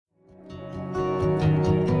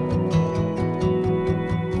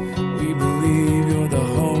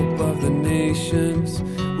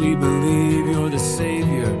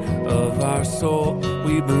soul.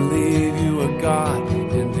 We believe you are God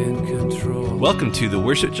and in control. Welcome to the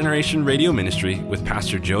Worship Generation Radio Ministry with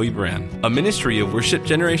Pastor Joey Brand, a ministry of Worship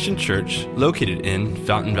Generation Church located in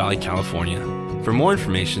Fountain Valley, California. For more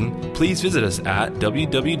information, please visit us at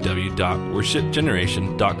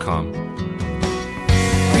www.worshipgeneration.com. We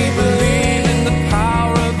believe in the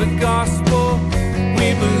power of the gospel.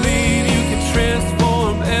 We believe you can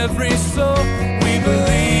transform every soul. We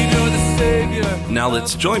believe you're the Savior. Now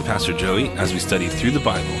let's join Pastor Joey as we study through the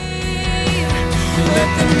Bible.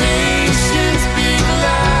 Let the nations be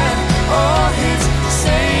glad, all his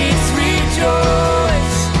saints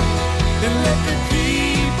rejoice, and let the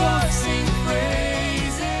people sing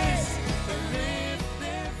praises and lift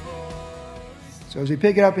their voice. So as we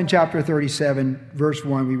pick it up in chapter 37, verse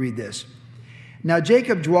 1, we read this. Now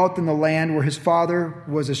Jacob dwelt in the land where his father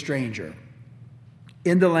was a stranger,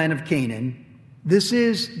 in the land of Canaan. This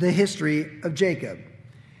is the history of Jacob.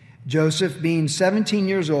 Joseph, being 17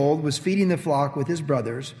 years old, was feeding the flock with his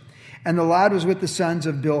brothers, and the lad was with the sons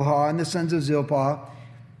of Bilhah and the sons of Zilpah,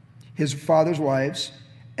 his father's wives.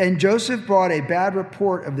 And Joseph brought a bad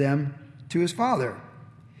report of them to his father.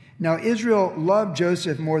 Now Israel loved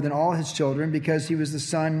Joseph more than all his children, because he was the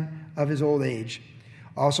son of his old age.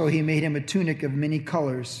 Also he made him a tunic of many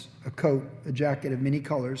colors, a coat, a jacket of many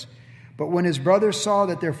colors. But when his brothers saw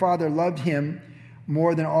that their father loved him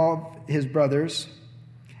more than all his brothers,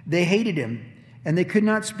 they hated him, and they could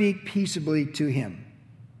not speak peaceably to him.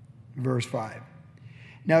 Verse 5.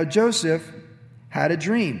 Now Joseph had a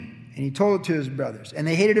dream, and he told it to his brothers, and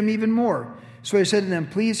they hated him even more. So he said to them,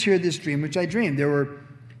 please hear this dream which I dreamed.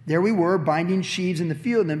 There we were, binding sheaves in the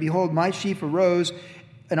field, and behold, my sheaf arose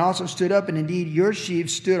and also stood up, and indeed your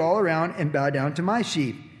sheaves stood all around and bowed down to my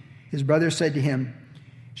sheaf. His brothers said to him,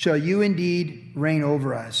 shall you indeed reign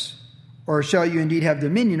over us? Or shall you indeed have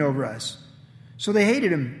dominion over us? So they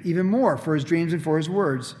hated him even more for his dreams and for his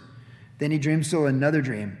words. Then he dreamed still another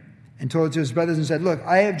dream, and told it to his brothers and said, look,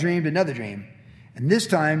 I have dreamed another dream. And this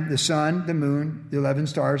time the sun, the moon, the 11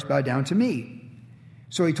 stars bow down to me.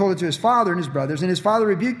 So he told it to his father and his brothers, and his father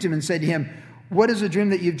rebuked him and said to him, what is the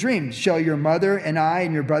dream that you've dreamed? Shall your mother and I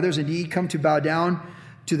and your brothers indeed come to bow down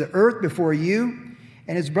to the earth before you?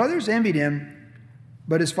 And his brothers envied him,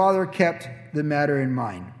 but his father kept the matter in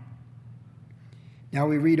mind. Now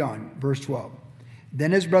we read on, verse 12.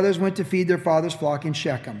 Then his brothers went to feed their father's flock in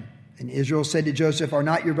Shechem. And Israel said to Joseph, are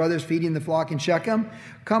not your brothers feeding the flock in Shechem?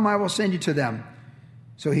 Come, I will send you to them.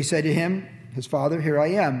 So he said to him, his father, here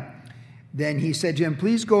I am. Then he said to him,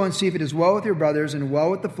 please go and see if it is well with your brothers and well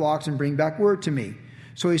with the flocks, and bring back word to me.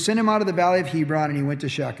 So he sent him out of the valley of Hebron, and he went to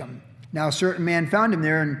Shechem. Now a certain man found him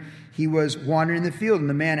there, and he was wandering in the field. And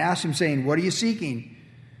the man asked him, saying, what are you seeking?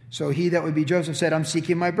 So he that would be Joseph said, I'm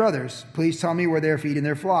seeking my brothers. Please tell me where they are feeding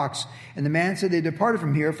their flocks. And the man said, they departed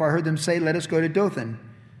from here, for I heard them say, let us go to Dothan.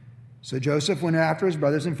 So Joseph went after his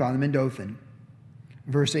brothers and found them in Dothan.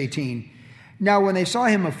 Verse 18. Now when they saw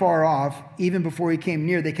him afar off, even before he came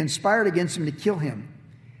near, they conspired against him to kill him.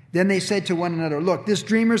 Then they said to one another, look, this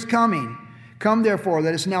dreamer's coming. Come therefore,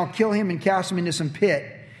 let us now kill him and cast him into some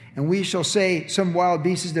pit. And we shall say, some wild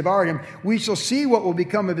beast has devoured him. We shall see what will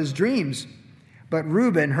become of his dreams. But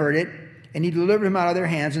Reuben heard it, and he delivered him out of their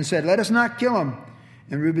hands and said, let us not kill him.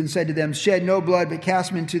 And Reuben said to them, shed no blood, but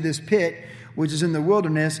cast him into this pit, which is in the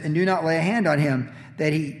wilderness, and do not lay a hand on him,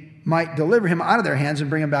 that he might deliver him out of their hands and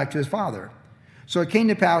bring him back to his father. So it came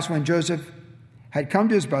to pass, when Joseph had come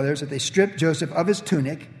to his brothers, that they stripped Joseph of his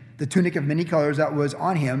tunic, the tunic of many colors that was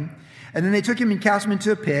on him, and then they took him and cast him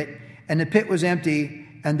into a pit, and the pit was empty,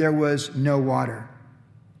 and there was no water.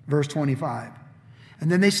 Verse 25.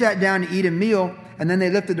 And then they sat down to eat a meal, and then they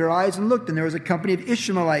lifted their eyes and looked, and there was a company of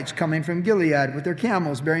Ishmaelites coming from Gilead with their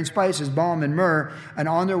camels, bearing spices, balm, and myrrh, and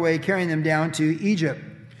on their way carrying them down to Egypt.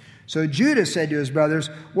 So Judah said to his brothers,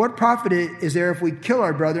 what profit is there if we kill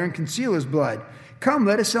our brother and conceal his blood? Come,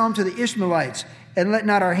 let us sell him to the Ishmaelites, and let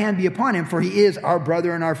not our hand be upon him, for he is our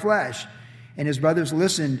brother and our flesh. And his brothers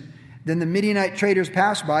listened. Then the Midianite traders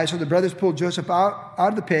passed by, so the brothers pulled Joseph out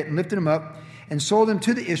of the pit and lifted him up, and sold him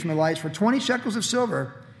to the Ishmaelites for 20 shekels of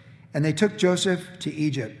silver, and they took Joseph to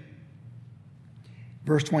Egypt.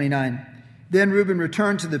 Verse 29. Then Reuben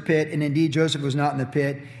returned to the pit, and indeed Joseph was not in the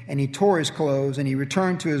pit, and he tore his clothes, and he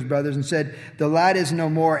returned to his brothers and said, the lad is no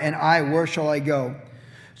more, and I, where shall I go?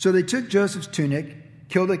 So they took Joseph's tunic,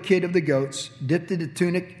 killed a kid of the goats, dipped the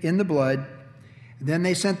tunic in the blood. Then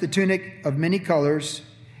they sent the tunic of many colors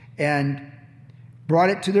and brought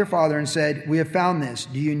it to their father and said, we have found this.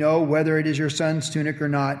 Do you know whether it is your son's tunic or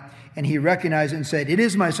not? And he recognized it and said, it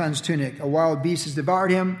is my son's tunic. A wild beast has devoured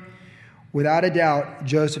him. Without a doubt,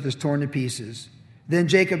 Joseph is torn to pieces. Then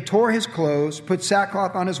Jacob tore his clothes, put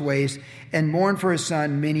sackcloth on his waist, and mourned for his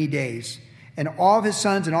son many days. And all of his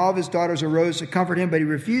sons and all of his daughters arose to comfort him, but he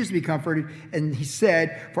refused to be comforted. And he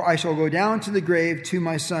said, "For I shall go down to the grave to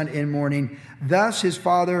my son in mourning." Thus his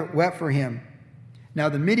father wept for him. Now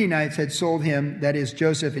the Midianites had sold him, that is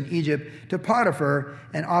Joseph, in Egypt, to Potiphar,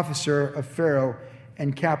 an officer of Pharaoh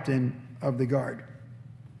and captain of the guard.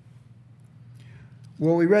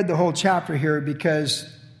 Well, we read the whole chapter here because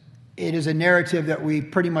it is a narrative that we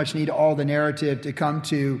pretty much need all the narrative to come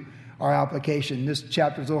to our application. This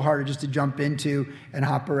chapter is a little harder just to jump into and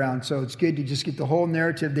hop around. So it's good to just get the whole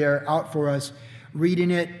narrative there out for us, reading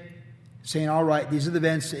it, saying, all right, these are the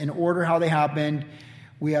events in order how they happened.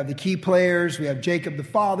 We have the key players. We have Jacob the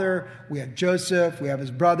father. We have Joseph. We have his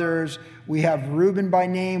brothers. We have Reuben by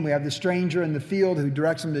name. We have the stranger in the field who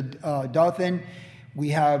directs him to Dothan. We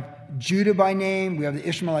have Judah by name. We have the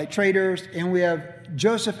Ishmaelite traders. And we have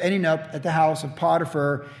Joseph ending up at the house of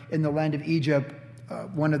Potiphar in the land of Egypt,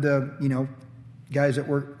 one of the, guys that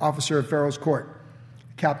were officer of Pharaoh's court,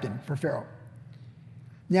 captain for Pharaoh.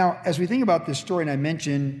 Now, as we think about this story, and I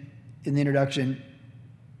mentioned in the introduction,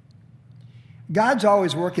 God's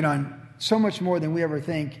always working on so much more than we ever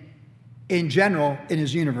think in general in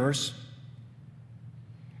his universe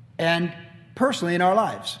and personally in our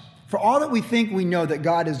lives. For all that we think we know that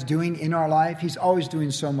God is doing in our life, he's always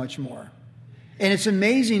doing so much more. And it's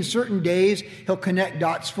amazing, certain days he'll connect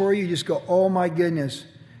dots for you. You just go, oh my goodness,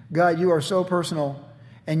 God, you are so personal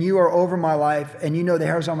and you are over my life and you know the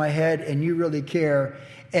hairs on my head and you really care.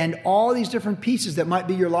 And all these different pieces that might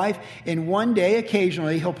be your life, in one day,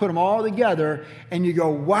 occasionally, he'll put them all together and you go,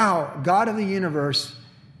 wow, God of the universe,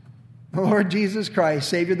 Lord Jesus Christ,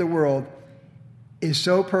 Savior of the world, is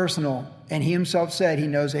so personal. And he himself said he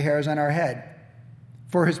knows the hairs on our head.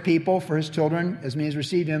 For his people, for his children, as many as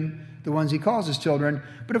received him, the ones he calls his children.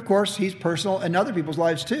 But of course, he's personal in other people's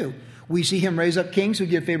lives too. We see him raise up kings who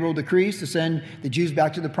give favorable decrees to send the Jews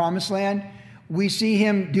back to the promised land. We see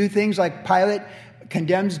him do things like Pilate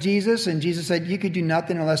condemns Jesus, and Jesus said, you could do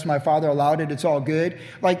nothing unless my Father allowed it. It's all good.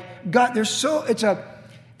 Like God,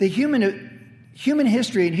 the human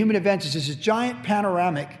history and human events is just this giant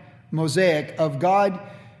panoramic mosaic of God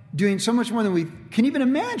doing so much more than we can even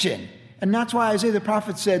imagine. And that's why Isaiah the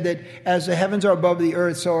prophet said that as the heavens are above the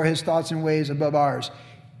earth, so are his thoughts and ways above ours.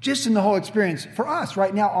 Just in the whole experience for us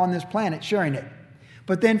right now on this planet, sharing it.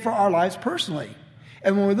 But then for our lives personally.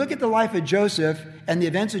 And when we look at the life of Joseph and the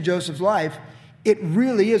events of Joseph's life, it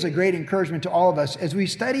really is a great encouragement to all of us. As we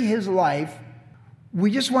study his life,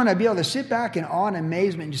 we just want to be able to sit back in awe and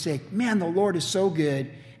amazement and just say, man, the Lord is so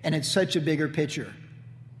good, and it's such a bigger picture.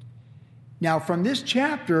 Now, from this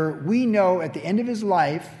chapter, we know at the end of his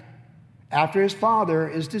life, after his father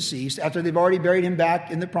is deceased, after they've already buried him back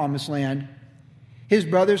in the promised land, his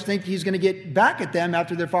brothers think he's going to get back at them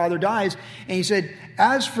after their father dies. And he said,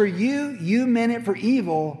 as for you, you meant it for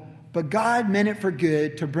evil, but God meant it for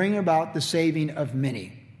good to bring about the saving of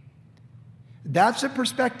many. That's the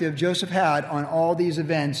perspective Joseph had on all these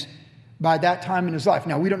events by that time in his life.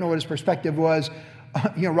 Now, we don't know what his perspective was,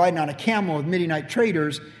 riding on a camel with Midianite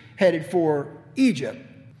traders headed for Egypt.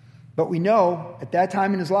 But we know at that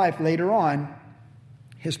time in his life, later on,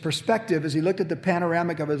 his perspective as he looked at the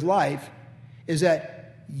panoramic of his life is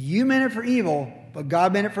that you meant it for evil, but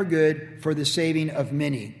God meant it for good, for the saving of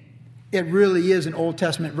many. It really is an Old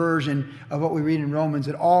Testament version of what we read in Romans,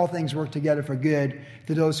 that all things work together for good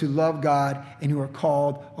to those who love God and who are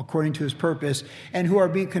called according to his purpose and who are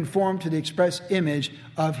being conformed to the express image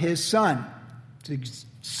of his Son. It's the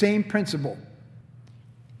same principle.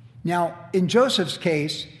 Now, in Joseph's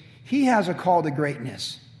case, he has a call to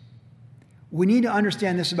greatness. We need to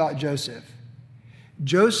understand this about Joseph.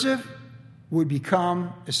 Joseph would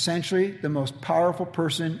become essentially the most powerful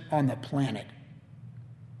person on the planet.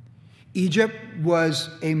 Egypt was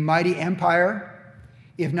a mighty empire,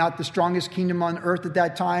 if not the strongest kingdom on earth at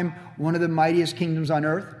that time, one of the mightiest kingdoms on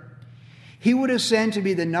earth. He would ascend to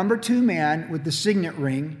be the number 2 man with the signet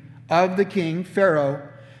ring of the king, Pharaoh,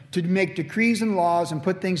 to make decrees and laws and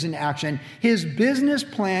put things in action. His business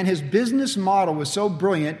plan, his business model was so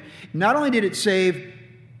brilliant. Not only did it save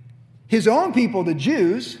his own people, the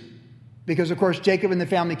Jews, because of course Jacob and the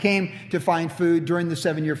family came to find food during the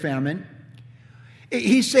 7-year famine.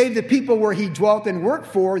 He saved the people where he dwelt and worked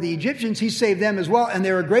for, the Egyptians. He saved them as well, and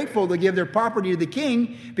they were grateful to give their property to the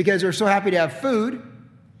king because they're so happy to have food.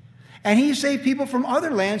 And he saved people from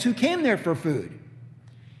other lands who came there for food.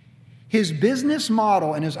 His business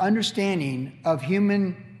model and his understanding of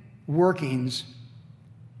human workings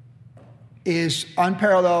is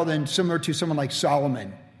unparalleled and similar to someone like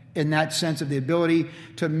Solomon in that sense of the ability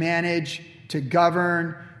to manage, to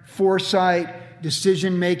govern, foresight,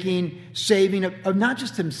 decision-making, saving of not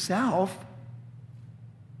just himself,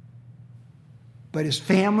 but his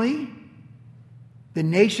family, the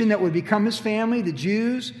nation that would become his family, the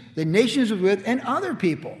Jews, the nations he was with, and other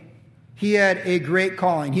people. He had a great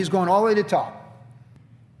calling. He's going all the way to the top.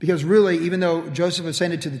 Because really, even though Joseph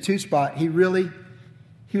ascended to the 2 spot, he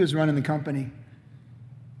was running the company.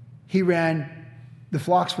 He ran the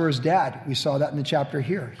flocks for his dad. We saw that in the chapter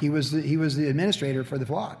here. He was the administrator for the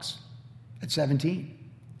flocks at 17.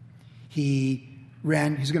 He's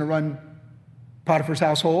going to run Potiphar's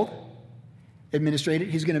household, administrate it.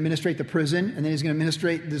 He's going to administrate the prison, and then he's going to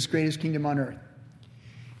administrate this greatest kingdom on earth.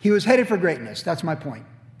 He was headed for greatness. That's my point.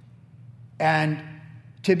 And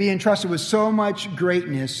to be entrusted with so much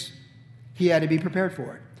greatness, he had to be prepared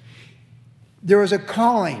for it. There was a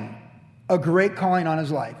calling, a great calling on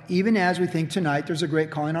his life. Even as we think tonight, there's a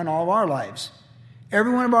great calling on all of our lives.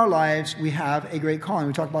 Every one of our lives, we have a great calling.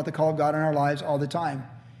 We talk about the call of God in our lives all the time.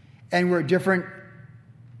 And we're at different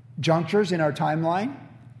junctures in our timeline.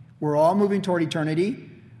 We're all moving toward eternity.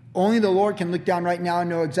 Only the Lord can look down right now and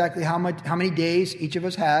know exactly how many days each of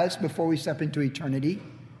us has before we step into eternity.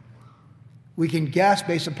 We can guess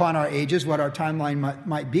based upon our ages what our timeline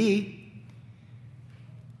might be.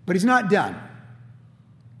 But he's not done.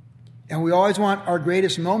 And we always want our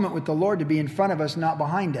greatest moment with the Lord to be in front of us, not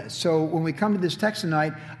behind us. So when we come to this text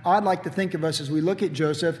tonight, I'd like to think of us as we look at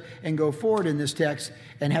Joseph and go forward in this text,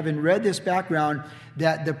 and having read this background,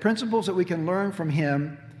 that the principles that we can learn from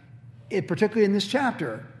him, particularly in this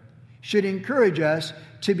chapter, should encourage us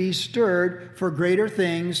to be stirred for greater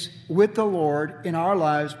things with the Lord in our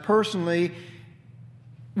lives, personally,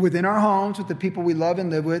 within our homes, with the people we love and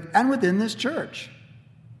live with, and within this church.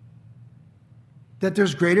 That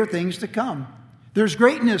there's greater things to come. There's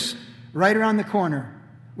greatness right around the corner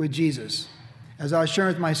with Jesus. As I was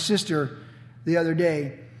sharing with my sister the other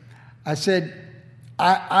day, I said,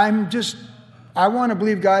 I want to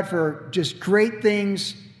believe God for just great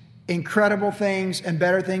things, incredible things, and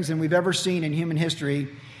better things than we've ever seen in human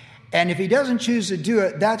history. And if he doesn't choose to do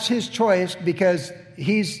it, that's his choice, because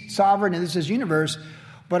he's sovereign and this is his universe.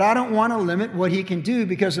 But I don't want to limit what he can do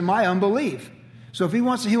because of my unbelief. So if he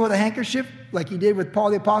wants to heal with a handkerchief, like he did with Paul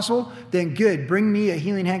the Apostle, then good, bring me a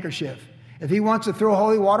healing handkerchief. If he wants to throw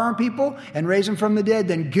holy water on people and raise them from the dead,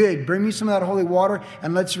 then good, bring me some of that holy water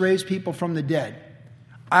and let's raise people from the dead.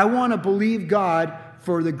 I want to believe God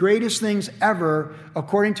for the greatest things ever,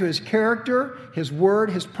 according to his character, his word,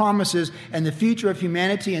 his promises, and the future of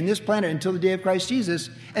humanity and this planet until the day of Christ Jesus.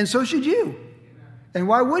 And so should you. And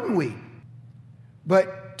why wouldn't we?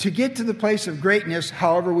 But to get to the place of greatness,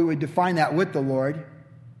 however we would define that with the Lord,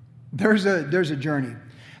 there's a journey.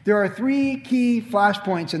 There are 3 key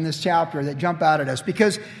flashpoints in this chapter that jump out at us,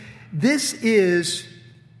 because this is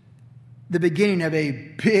the beginning of a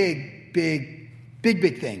big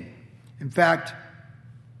thing. In fact,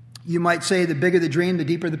 you might say the bigger the dream, the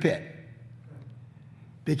deeper the pit.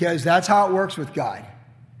 Because that's how it works with God.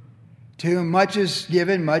 To whom much is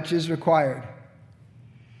given, much is required.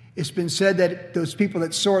 It's been said that those people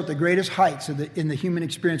that soar at the greatest heights in the human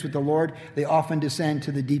experience with the Lord, they often descend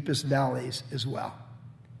to the deepest valleys as well.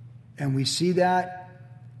 And we see that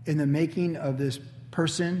in the making of this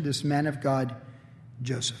person, this man of God,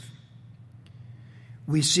 Joseph.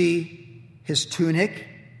 We see his tunic,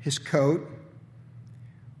 his coat.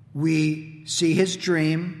 We see his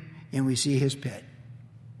dream, and we see his pit.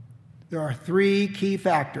 There are 3 key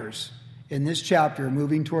factors in this chapter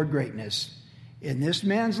moving toward greatness in this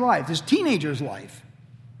man's life, this teenager's life.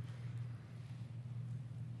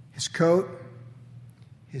 His coat,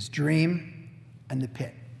 his dream, and the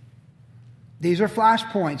pit. These are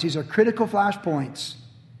flashpoints. These are critical flashpoints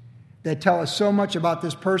that tell us so much about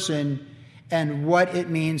this person and what it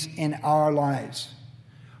means in our lives.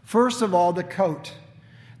 First of all, the coat.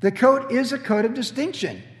 The coat is a coat of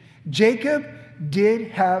distinction. Jacob did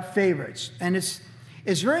have favorites, and it's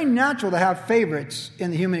very natural to have favorites in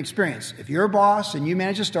the human experience. If you're a boss and you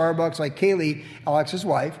manage a Starbucks like Kaylee, Alex's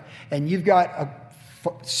wife, and you've got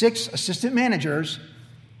 6 assistant managers,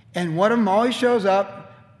 and one of them always shows up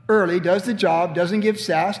early, does the job, doesn't give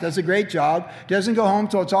sass, does a great job, doesn't go home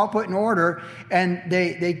till it's all put in order, and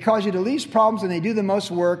they cause you the least problems and they do the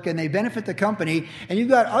most work and they benefit the company, and you've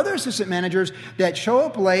got other assistant managers that show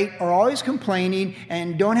up late, are always complaining,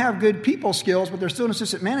 and don't have good people skills, but they're still an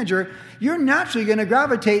assistant manager, you're naturally going to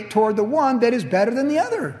gravitate toward the one that is better than the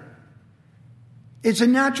other. It's a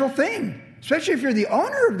natural thing, especially if you're the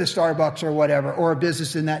owner of the Starbucks or whatever, or a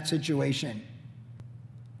business in that situation.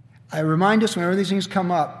 I remind us whenever these things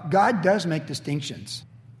come up, God does make distinctions.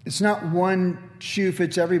 It's not one shoe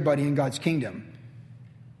fits everybody in God's kingdom.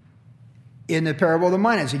 in the parable of the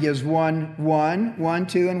minas. He gives 1, 1, 1,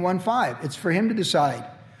 2, and 1, 5. It's for him to decide.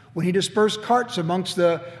 When he dispersed carts amongst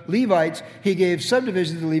the Levites, he gave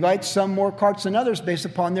subdivisions to the Levites, some more carts than others based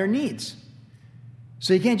upon their needs.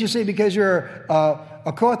 So you can't just say because you're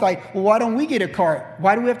a Kohathite, well, why don't we get a cart?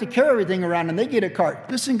 Why do we have to carry everything around and they get a cart?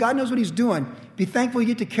 Listen, God knows what he's doing. Be thankful you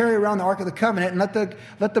get to carry around the Ark of the Covenant and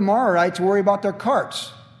let the Marorites worry about their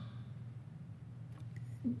carts.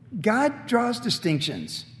 God draws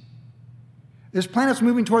distinctions. This planet's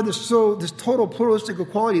moving toward this total pluralistic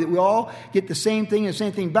equality that we all get the same thing and the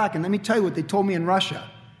same thing back. And let me tell you what they told me in Russia.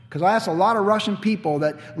 Because I asked a lot of Russian people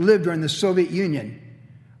that lived during the Soviet Union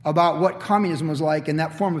about what communism was like and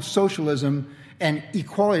that form of socialism and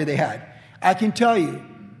equality they had. I can tell you,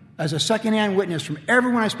 as a secondhand witness from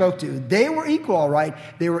everyone I spoke to, they were equal, all right.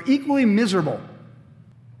 They were equally miserable.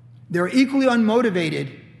 They were equally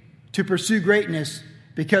unmotivated to pursue greatness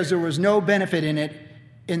because there was no benefit in it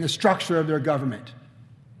in the structure of their government.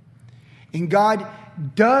 And God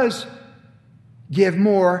does give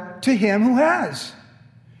more to him who has.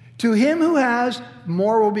 To him who has,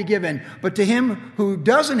 more will be given. But to him who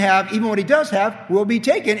doesn't have, even what he does have, will be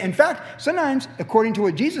taken. In fact, sometimes, according to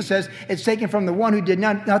what Jesus says, it's taken from the one who did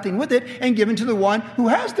nothing with it and given to the one who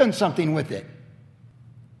has done something with it.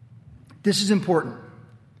 This is important.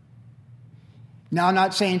 Now, I'm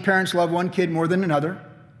not saying parents love one kid more than another.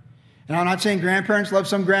 And I'm not saying grandparents love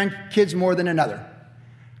some grandkids more than another.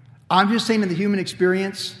 I'm just saying in the human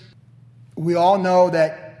experience, we all know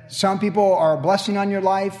that some people are a blessing on your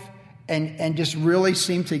life and just really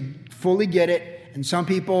seem to fully get it. And some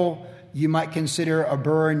people you might consider a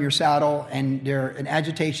burr in your saddle and they're an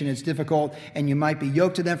agitation, it's difficult, and you might be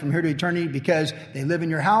yoked to them from here to eternity because they live in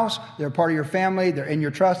your house, they're part of your family, they're in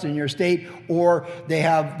your trust, in your estate, or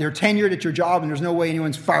they're tenured at your job and there's no way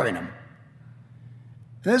anyone's firing them.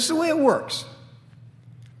 That's the way it works.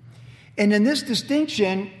 And in this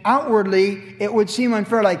distinction, outwardly, it would seem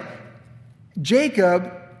unfair. Like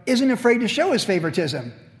Jacob isn't afraid to show his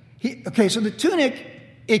favoritism. So the tunic,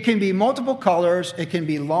 it can be multiple colors. It can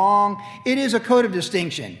be long. It is a coat of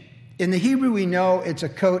distinction. In the Hebrew, we know it's a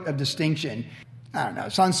coat of distinction. I don't know,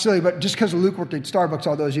 it sounds silly, but just because Luke worked at Starbucks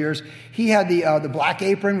all those years, he had the black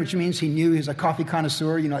apron, which means he knew he was a coffee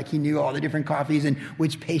connoisseur, like he knew all the different coffees and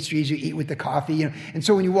which pastries you eat with the coffee, And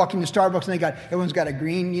so when you walk into Starbucks and everyone's got a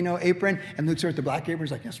green, apron, and Luke's there with the black apron,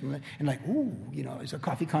 he's like, yes, and like, ooh, he's a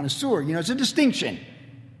coffee connoisseur, it's a distinction.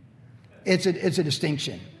 It's a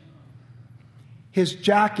distinction. His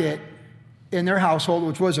jacket in their household,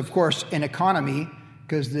 which was, of course, an economy,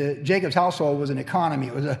 because Jacob's household was an economy.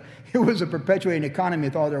 It was a perpetuating economy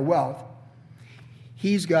with all their wealth.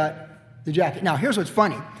 He's got the jacket. Now, here's what's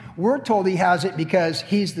funny. We're told he has it because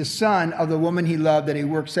he's the son of the woman he loved that he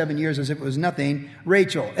worked 7 years as if it was nothing,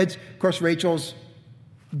 Rachel. Of course, Rachel's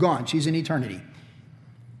gone. She's in eternity.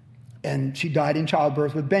 And she died in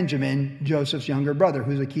childbirth with Benjamin, Joseph's younger brother,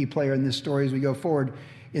 who's a key player in this story as we go forward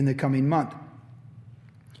in the coming month.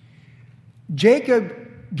 Jacob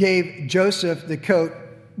gave Joseph the coat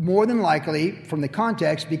more than likely from the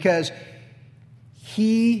context because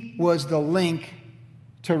he was the link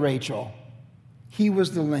to Rachel. He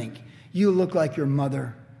was the link. You look like your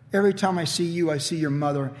mother. Every time I see you, I see your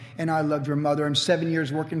mother, and I loved your mother. And 7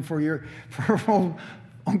 years working for old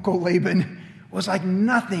Uncle Laban was like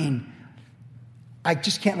nothing. I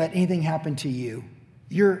just can't let anything happen to you.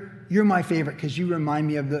 You're my favorite because you remind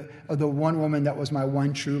me of the one woman that was my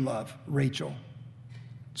one true love, Rachel.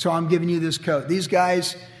 So I'm giving you this coat. These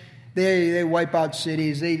guys, they wipe out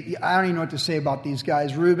cities. I don't even know what to say about these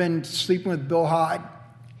guys. Reuben sleeping with Bilhah.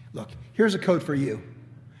 Look, here's a coat for you.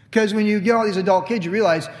 Because when you get all these adult kids, you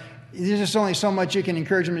realize there's just only so much you can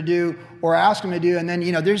encourage them to do or ask them to do. And then,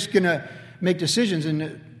 they're just going to make decisions.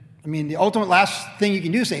 And the ultimate last thing you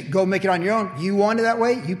can do is say, go make it on your own. You want it that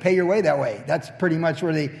way, you pay your way that way. That's pretty much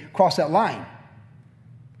where they cross that line.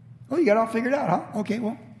 Oh, you got it all figured out, huh? Okay,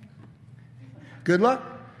 well, good luck.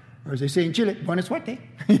 Or as they say in Chile, buena suerte.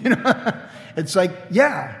 It's like,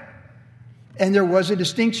 yeah. And there was a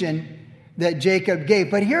distinction that Jacob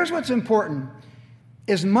gave. But here's what's important.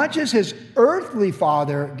 As much as his earthly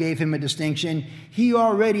father gave him a distinction, he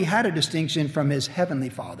already had a distinction from his heavenly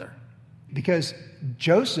father. Because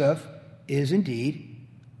Joseph is indeed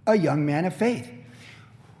a young man of faith.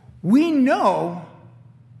 We know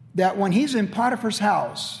that when he's in Potiphar's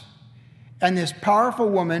house, and this powerful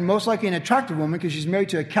woman, most likely an attractive woman because she's married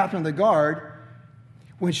to a captain of the guard,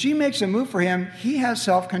 when she makes a move for him, he has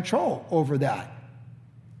self-control over that.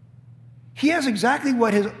 He has exactly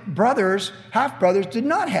what his brothers, half-brothers, did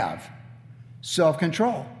not have,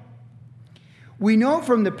 self-control. We know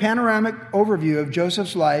from the panoramic overview of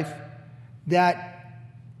Joseph's life that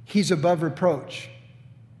He's above reproach.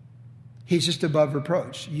 He's just above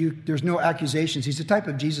reproach. There's no accusations. He's the type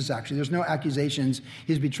of Jesus, actually. There's no accusations.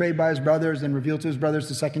 He's betrayed by his brothers, then revealed to his brothers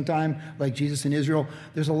the second time, like Jesus in Israel.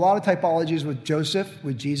 There's a lot of typologies with Joseph,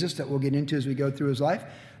 with Jesus, that we'll get into as we go through his life.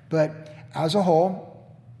 But as a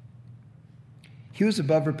whole, he was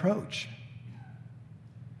above reproach.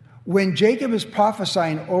 When Jacob is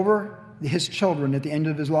prophesying over his children at the end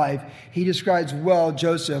of his life, he describes well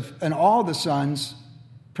Joseph and all the sons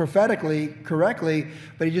prophetically, correctly,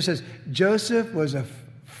 but he just says, Joseph was a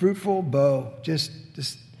fruitful bow, just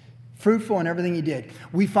fruitful in everything he did.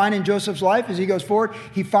 We find in Joseph's life, as he goes forward,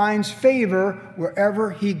 he finds favor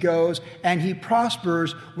wherever he goes, and he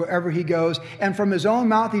prospers wherever he goes. And from his own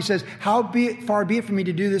mouth, he says, far be it from me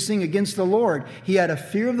to do this thing against the Lord. He had a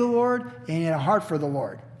fear of the Lord, and he had a heart for the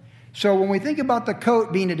Lord. So when we think about the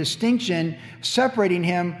coat being a distinction separating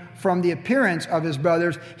him from the appearance of his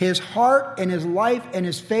brothers, his heart and his life and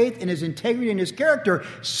his faith and his integrity and his character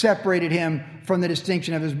separated him from the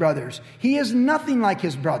distinction of his brothers. He is nothing like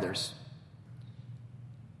his brothers.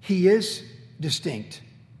 He is distinct,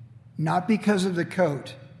 not because of the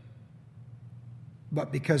coat,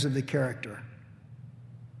 but because of the character.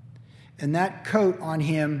 And that coat on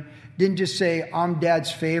him didn't just say, I'm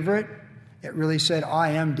Dad's favorite. It really said,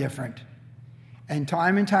 I am different. And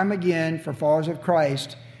time again, for followers of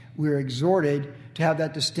Christ, we're exhorted to have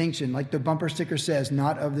that distinction. Like the bumper sticker says,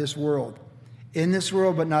 not of this world. In this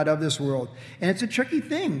world, but not of this world. And it's a tricky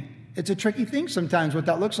thing. It's a tricky thing sometimes what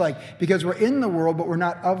that looks like. Because we're in the world, but we're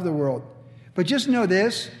not of the world. But just know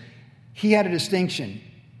this, he had a distinction.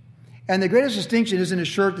 And the greatest distinction isn't a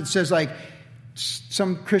shirt that says like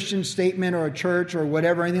some Christian statement or a church or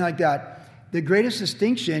whatever, anything like that. The greatest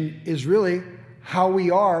distinction is really how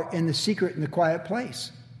we are in the secret and the quiet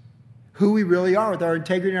place. Who we really are with our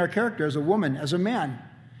integrity and our character as a woman, as a man.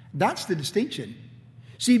 That's the distinction.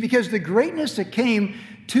 See, because the greatness that came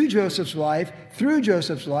to Joseph's life, through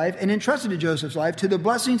Joseph's life, and entrusted to Joseph's life, to the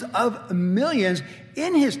blessings of millions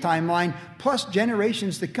in his timeline, plus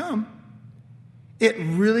generations to come, it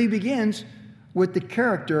really begins with the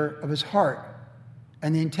character of his heart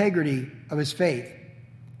and the integrity of his faith.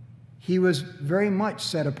 He was very much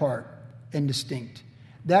set apart and distinct.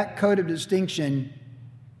 That code of distinction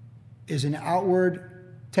is an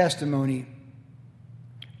outward testimony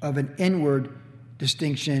of an inward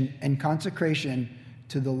distinction and consecration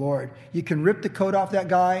to the Lord. You can rip the coat off that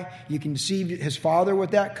guy. You can deceive his father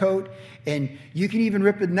with that coat. And you can even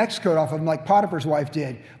rip the next coat off of him like Potiphar's wife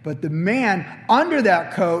did. But the man under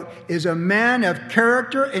that coat is a man of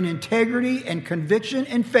character and integrity and conviction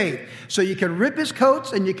and faith. So you can rip his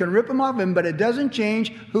coats and you can rip them off him, but it doesn't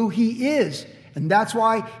change who he is. And that's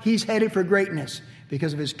why he's headed for greatness,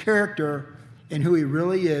 because of his character and who he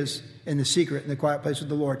really is in the secret, in the quiet place with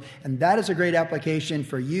the Lord. And that is a great application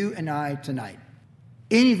for you and I tonight.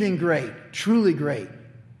 Anything great, truly great,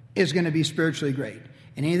 is going to be spiritually great.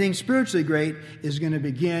 And anything spiritually great is going to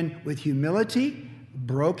begin with humility,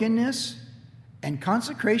 brokenness, and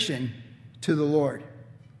consecration to the Lord.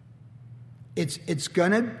 It's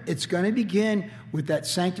going to begin with that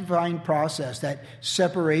sanctifying process, that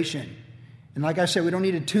separation. And like I said, we don't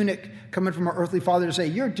need a tunic coming from our earthly father to say,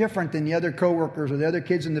 you're different than the other coworkers or the other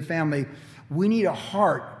kids in the family. We need a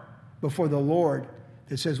heart before the Lord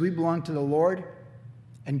that says we belong to the Lord.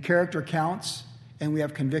 And character counts, and we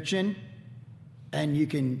have conviction, and you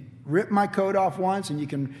can rip my coat off once, and you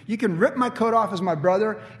can rip my coat off as my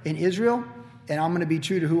brother in Israel, and I'm going to be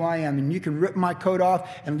true to who I am. And you can rip my coat off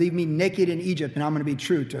and leave me naked in Egypt, and I'm going to be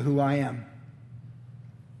true to who I am.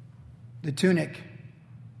 The tunic,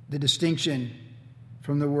 the distinction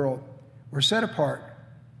from the world. We're set apart.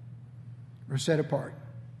 We're set apart.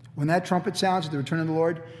 When that trumpet sounds at the return of the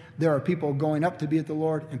Lord, there are people going up to be at the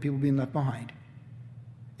Lord and people being left behind.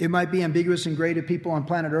 It might be ambiguous and gray to people on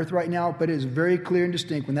planet Earth right now, but it is very clear and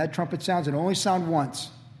distinct. When that trumpet sounds, it only sounds once.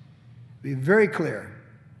 Be very clear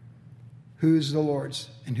who's the Lord's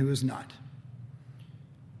and who is not.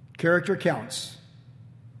 Character counts.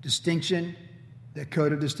 Distinction, the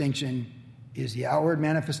code of distinction, is the outward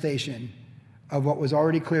manifestation of what was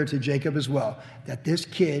already clear to Jacob as well, that this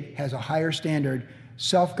kid has a higher standard,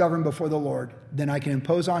 self-governed before the Lord, than I can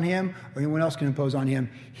impose on him or anyone else can impose on him.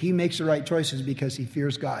 He makes the right choices because he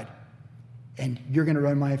fears God. And you're going to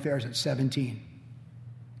run my affairs at 17.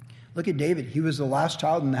 Look at David. He was the last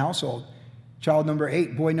child in the household. Child number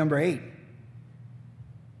 8, boy number 8.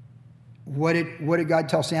 What did God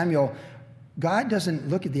tell Samuel? God doesn't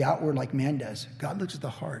look at the outward like man does. God looks at the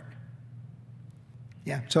heart.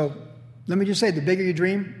 Yeah, so let me just say, the bigger you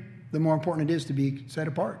dream, the more important it is to be set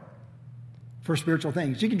apart for spiritual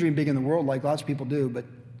things. You can dream big in the world like lots of people do, but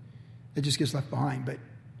it just gets left behind. But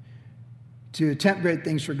to attempt great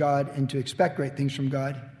things for God and to expect great things from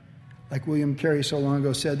God. Like William Carey so long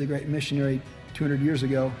ago said, the great missionary 200 years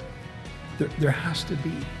ago, there has to be.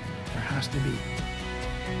 There has to be.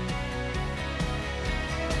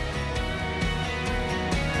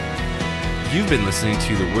 You've been listening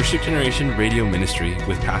to the Worship Generation Radio Ministry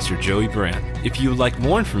with Pastor Joey Buran. If you would like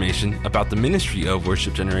more information about the ministry of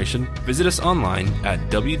Worship Generation, visit us online at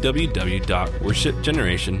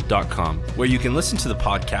www.worshipgeneration.com, where you can listen to the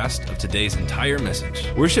podcast of today's entire message.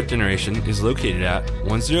 Worship Generation is located at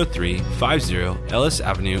 10350 Ellis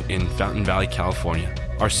Avenue in Fountain Valley, California.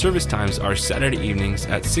 Our service times are Saturday evenings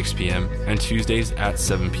at 6 p.m. and Tuesdays at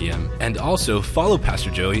 7 p.m. And also follow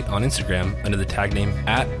Pastor Joey on Instagram under the tag name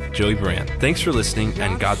 @JoeyBuran. Thanks for listening,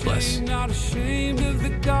 and God bless. Not ashamed of the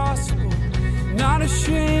gospel. Not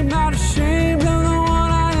ashamed of the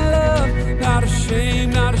one I love. Not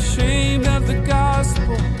ashamed, not ashamed.